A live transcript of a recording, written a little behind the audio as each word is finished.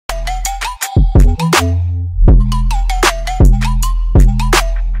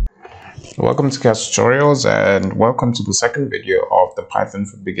Welcome to Khetz Tutorials and welcome to the second video of the Python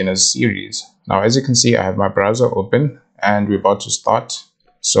for Beginners series. Now, as you can see, I have my browser open and we're about to start.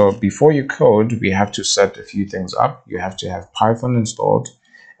 So before you code, we have to set a few things up. You have to have Python installed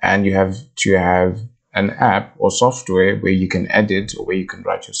and you have to have an app or software where you can edit or where you can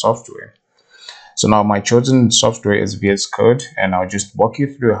write your software. So now my chosen software is VS Code, and I'll just walk you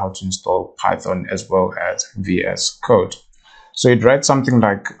through how to install Python as well as VS Code. So you'd write something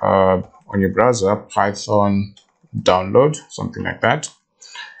like on your browser, Python download, something like that.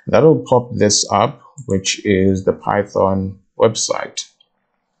 That'll pop this up, which is the Python website.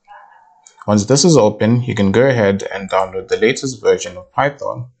 Once this is open, you can go ahead and download the latest version of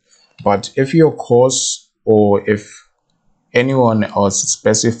Python. But if your course or if anyone else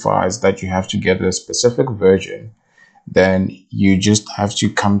specifies that you have to get a specific version, then you just have to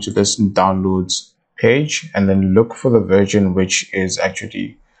come to this downloads page and then look for the version which is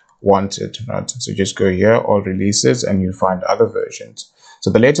actually wanted, right? So just go here, all releases, and you find other versions. So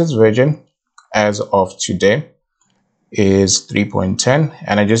the latest version as of today is 3.10,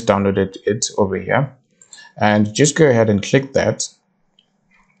 and I just downloaded it over here. And just go ahead and click that.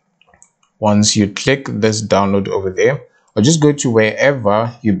 Once you click this download over there, or just go to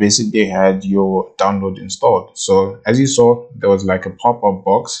wherever you basically had your download installed. So as you saw, there was like a pop-up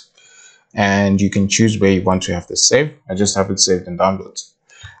box and you can choose where you want to have this saved. I just have it saved in downloads.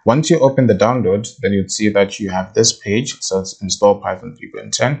 Once you open the download, then you'd see that you have this page. So it's install Python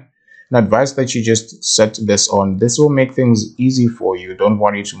 3.10. And advise that you just set this on. This will make things easy for you. Don't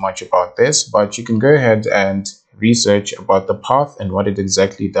worry too much about this, but you can go ahead and research about the path and what it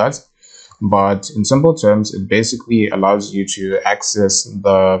exactly does. But in simple terms, it basically allows you to access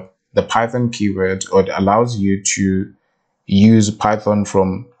the Python keyword, or it allows you to use Python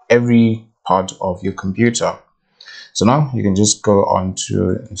from every part of your computer. So now you can just go on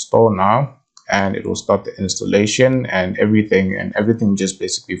to install now, and it will start the installation and everything just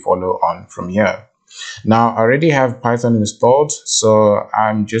basically follow on from here. Now I already have Python installed, so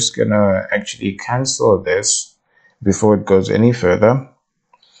I'm just gonna actually cancel this before it goes any further.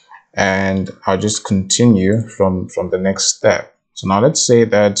 And I'll just continue from the next step. So now let's say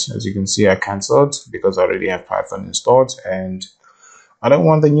that, as you can see, I canceled because I already have Python installed and I don't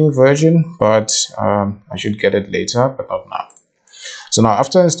want the new version, but I should get it later, but not now. So now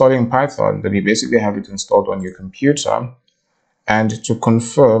after installing Python, then you basically have it installed on your computer. And to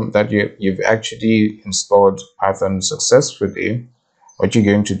confirm that you've actually installed Python successfully, what you're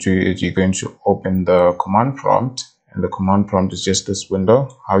going to do is you're going to open the command prompt. And the command prompt is just this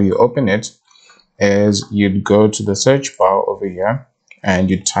window. How you open it is you'd go to the search bar over here and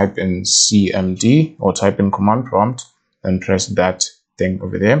you type in CMD or type in command prompt and press that thing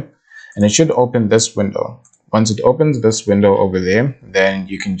over there. And it should open this window. Once it opens this window over there, then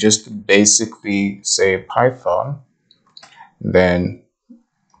you can just basically say Python, then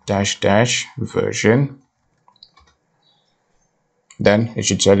 -- version. Then it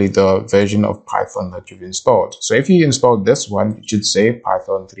should tell you the version of Python that you've installed. So if you installed this one, it should say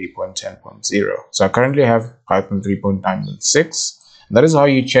Python 3.10.0. So I currently have Python 3.9.6. That is how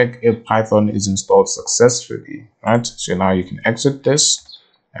you check if Python is installed successfully, right? So now you can exit this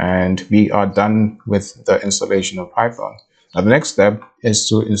and we are done with the installation of Python. Now the next step is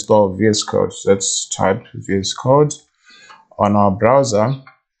to install VS Code. So let's type VS Code on our browser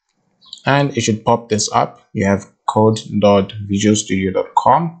and it should pop this up. You have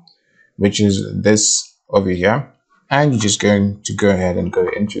code.visualstudio.com, which is this over here, and you're just going to go ahead and go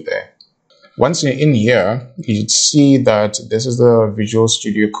into there. Once you're in here, you should see that this is the Visual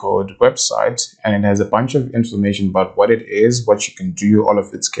Studio Code website, and it has a bunch of information about what it is, what you can do, all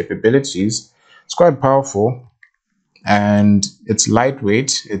of its capabilities. It's quite powerful and it's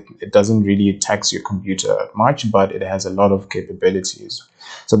lightweight. It doesn't really tax your computer much, but it has a lot of capabilities.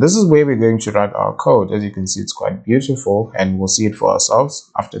 So this is where we're going to write our code. As you can see, it's quite beautiful and we'll see it for ourselves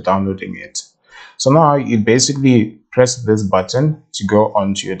after downloading it. So now you basically press this button to go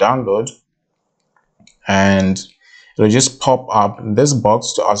onto your download and it'll just pop up in this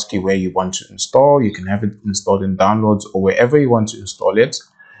box to ask you where you want to install. You can have it installed in downloads or wherever you want to install it.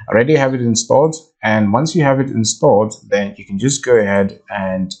 I already have it installed, and once you have it installed, then you can just go ahead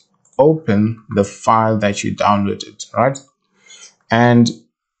and open the file that you downloaded, right? And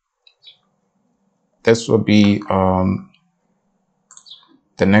this will be the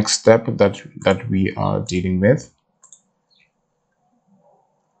next step that we are dealing with.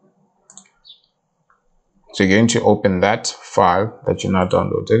 So you're going to open that file that you now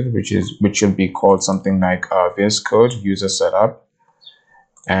downloaded, which should be called something like VS Code user setup.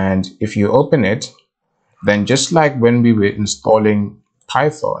 And if you open it, then just like when we were installing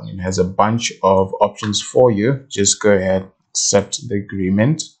Python. It has a bunch of options for you. Just go ahead, accept the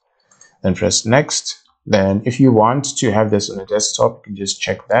agreement, then press next. Then if you want to have this on a desktop, you can just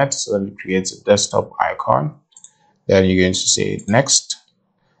check that so that it creates a desktop icon. Then you're going to say next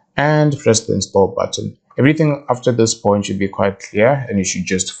and press the install button. Everything after this point should be quite clear and you should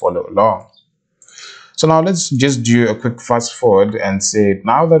just follow along. So now let's just do a quick fast forward and say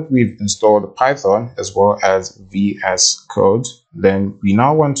now that we've installed Python as well as VS Code, then we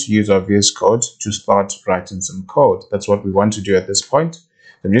now want to use our VS Code to start writing some code. That's what we want to do at this point.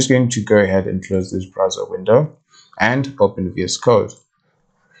 I'm just going to go ahead and close this browser window and open VS Code.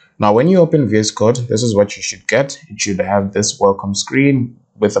 Now when you open VS Code, this is what you should get. It should have this welcome screen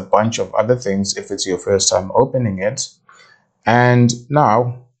with a bunch of other things if it's your first time opening it. And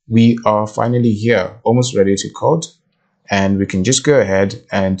now we are finally here, almost ready to code, and we can just go ahead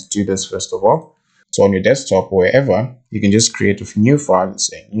and do this first of all. So on your desktop, wherever, you can just create a new file,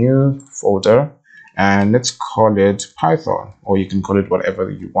 say new folder, and let's call it Python, or you can call it whatever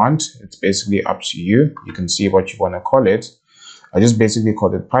you want. It's basically up to you. You can see what you want to call it. I just basically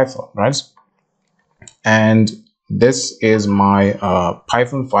called it Python, right? And this is my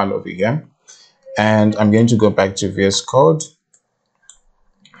Python file over here, and I'm going to go back to VS Code.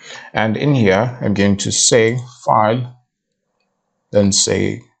 And in here, I'm going to say file, then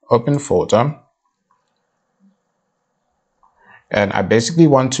say open folder. And I basically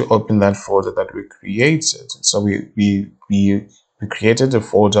want to open that folder that we created. So we created a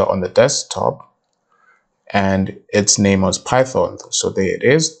folder on the desktop and its name was Python. So there it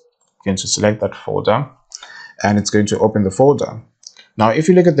is. I'm going to select that folder and it's going to open the folder. Now, if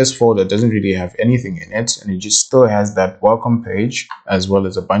you look at this folder, it doesn't really have anything in it, and it just still has that welcome page as well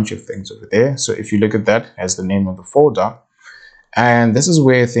as a bunch of things over there. So if you look at that, it has the name of the folder, and this is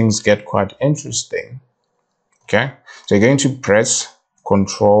where things get quite interesting. Okay, so you're going to press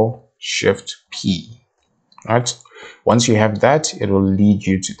Control-Shift-P, right? Once you have that, it will lead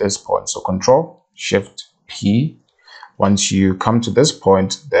you to this point. So Control-Shift-P. Once you come to this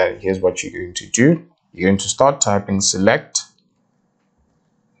point, then here's what you're going to do. You're going to start typing select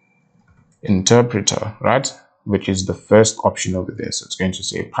interpreter, right, which is the first option over there. So it's going to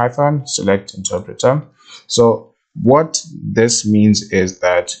say Python select interpreter. So what this means is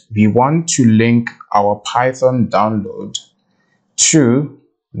that we want to link our Python download to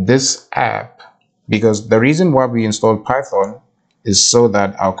this app, because the reason why we installed Python is so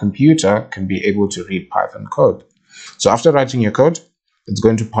that our computer can be able to read Python code. So after writing your code, it's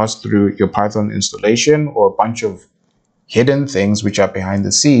going to pass through your Python installation or a bunch of hidden things which are behind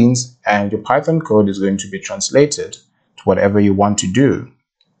the scenes, and your Python code is going to be translated to whatever you want to do,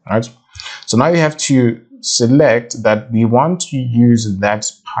 right? So now you have to select that we want to use that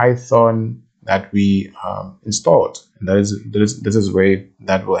Python that we installed, and this is where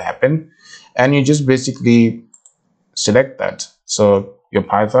that will happen, and you just basically select that. So your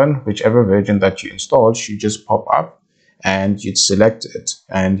Python, whichever version that you installed, should just pop up and you'd select it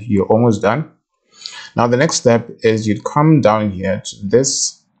and you're almost done. Now the next step is you'd come down here to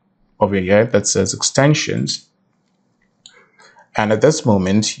this over here that says extensions, and at this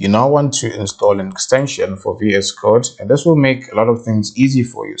moment you now want to install an extension for VS Code, and this will make a lot of things easy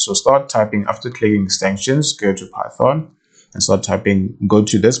for you. So start typing, after clicking extensions, go to Python and start typing, go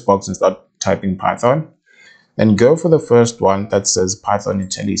to this box and start typing Python, then go for the first one that says Python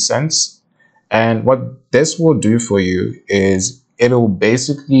IntelliSense. And what this will do for you is it'll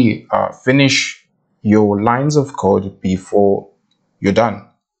basically finish your lines of code before you're done.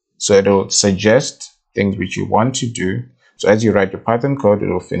 So it'll suggest things which you want to do. So as you write your Python code, it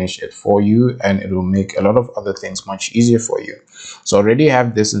will finish it for you, and it will make a lot of other things much easier for you. So already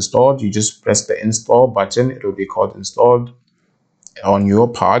have this installed. You just press the install button. It will be called installed on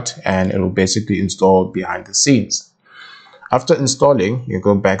your part, and it will basically install behind the scenes. After installing, you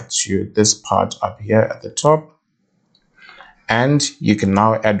go back to this part up here at the top, and you can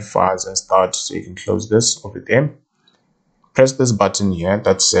now add files and start. So you can close this over there. Press this button here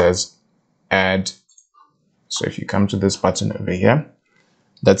that says add. So if you come to this button over here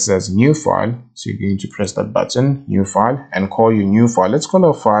that says new file, so you're going to press that button, new file, and call your new file. Let's call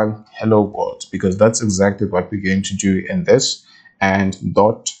our file hello world, because that's exactly what we're going to do in this, and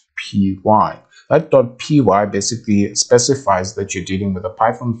 .py. That .py basically specifies that you're dealing with a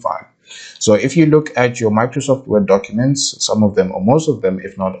Python file. So if you look at your Microsoft Word documents, some of them or most of them,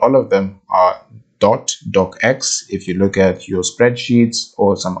 if not all of them, are .docx. If you look at your spreadsheets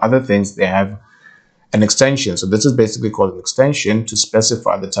or some other things, they have an extension. So this is basically called an extension to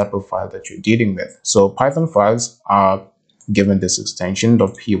specify the type of file that you're dealing with. So Python files are given this extension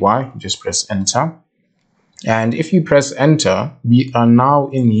 .py. Just press enter. And if you press enter, we are now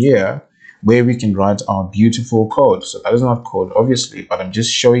in here where we can write our beautiful code. So that is not code, obviously, but I'm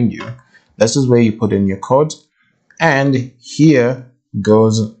just showing you. This is where you put in your code. And here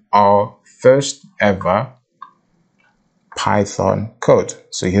goes our first ever Python code.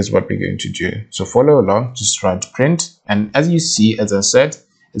 So here's what we're going to do. So follow along, just write print. And as you see, as I said,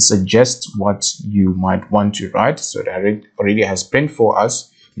 it suggests what you might want to write. So it already has print for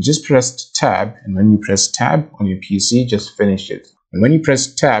us. You just press tab, and when you press tab on your PC, just finish it. And when you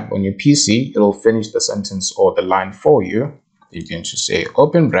press tab on your PC, it'll finish the sentence or the line for you. You're going to say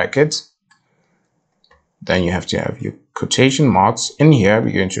open bracket. Then you have to have your quotation marks. In here,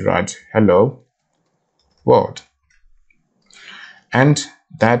 we're going to write hello world. And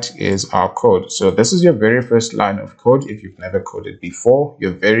that is our code. So this is your very first line of code. If you've never coded before,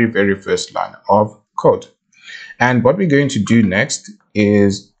 your very, very first line of code. And what we're going to do next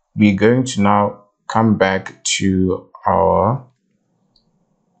is we're going to now come back to our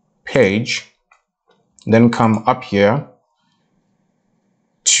page, then come up here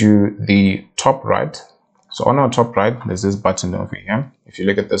to the top right. So on our top right, there's this button over here. If you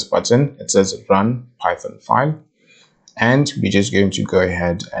look at this button, it says run Python file. And we're just going to go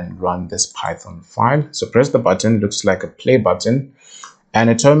ahead and run this Python file. So press the button, looks like a play button. And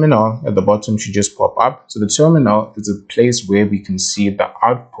a terminal at the bottom should just pop up. So the terminal is a place where we can see the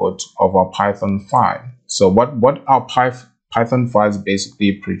output of our Python file. So what our Python files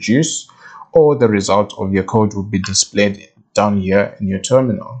basically produce, or the result of your code will be displayed down here in your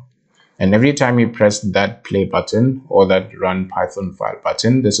terminal. And every time you press that play button or that run Python file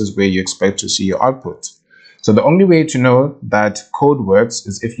button, this is where you expect to see your output. So the only way to know that code works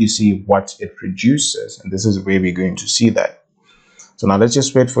is if you see what it produces. And this is where we're going to see that. So now let's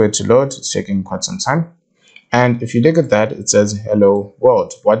just wait for it to load. It's taking quite some time. And if you look at that, it says hello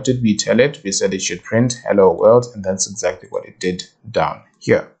world. What did we tell it? We said it should print hello world, and that's exactly what it did down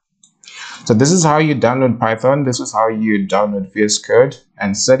here. So this is how you download Python. This is how you download VS Code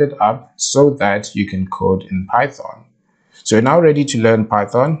and set it up so that you can code in Python. So you're now ready to learn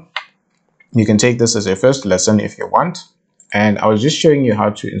Python. You can take this as a first lesson if you want. And I was just showing you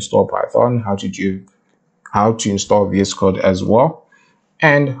how to install Python, how to install VS Code as well,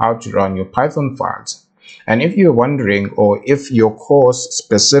 and how to run your Python files. And if you're wondering, or if your course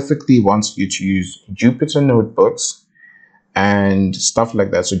specifically wants you to use Jupyter notebooks and stuff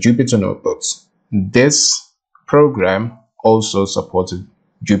like that, so Jupyter notebooks, this program also supports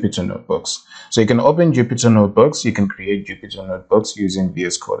Jupyter notebooks. So you can open Jupyter notebooks, you can create Jupyter notebooks using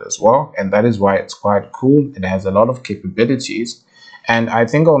VS Code as well. And that is why it's quite cool. It has a lot of capabilities. And I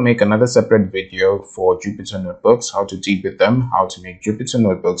think I'll make another separate video for Jupyter notebooks, how to deal with them, how to make Jupyter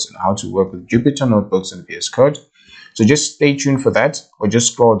notebooks, and how to work with Jupyter notebooks in VS Code. So just stay tuned for that, or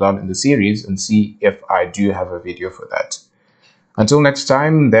just scroll down in the series and see if I do have a video for that. Until next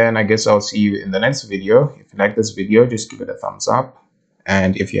time, then I guess I'll see you in the next video. If you like this video, just give it a thumbs up.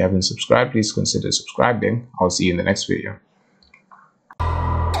 And if you haven't subscribed, please consider subscribing. I'll see you in the next video.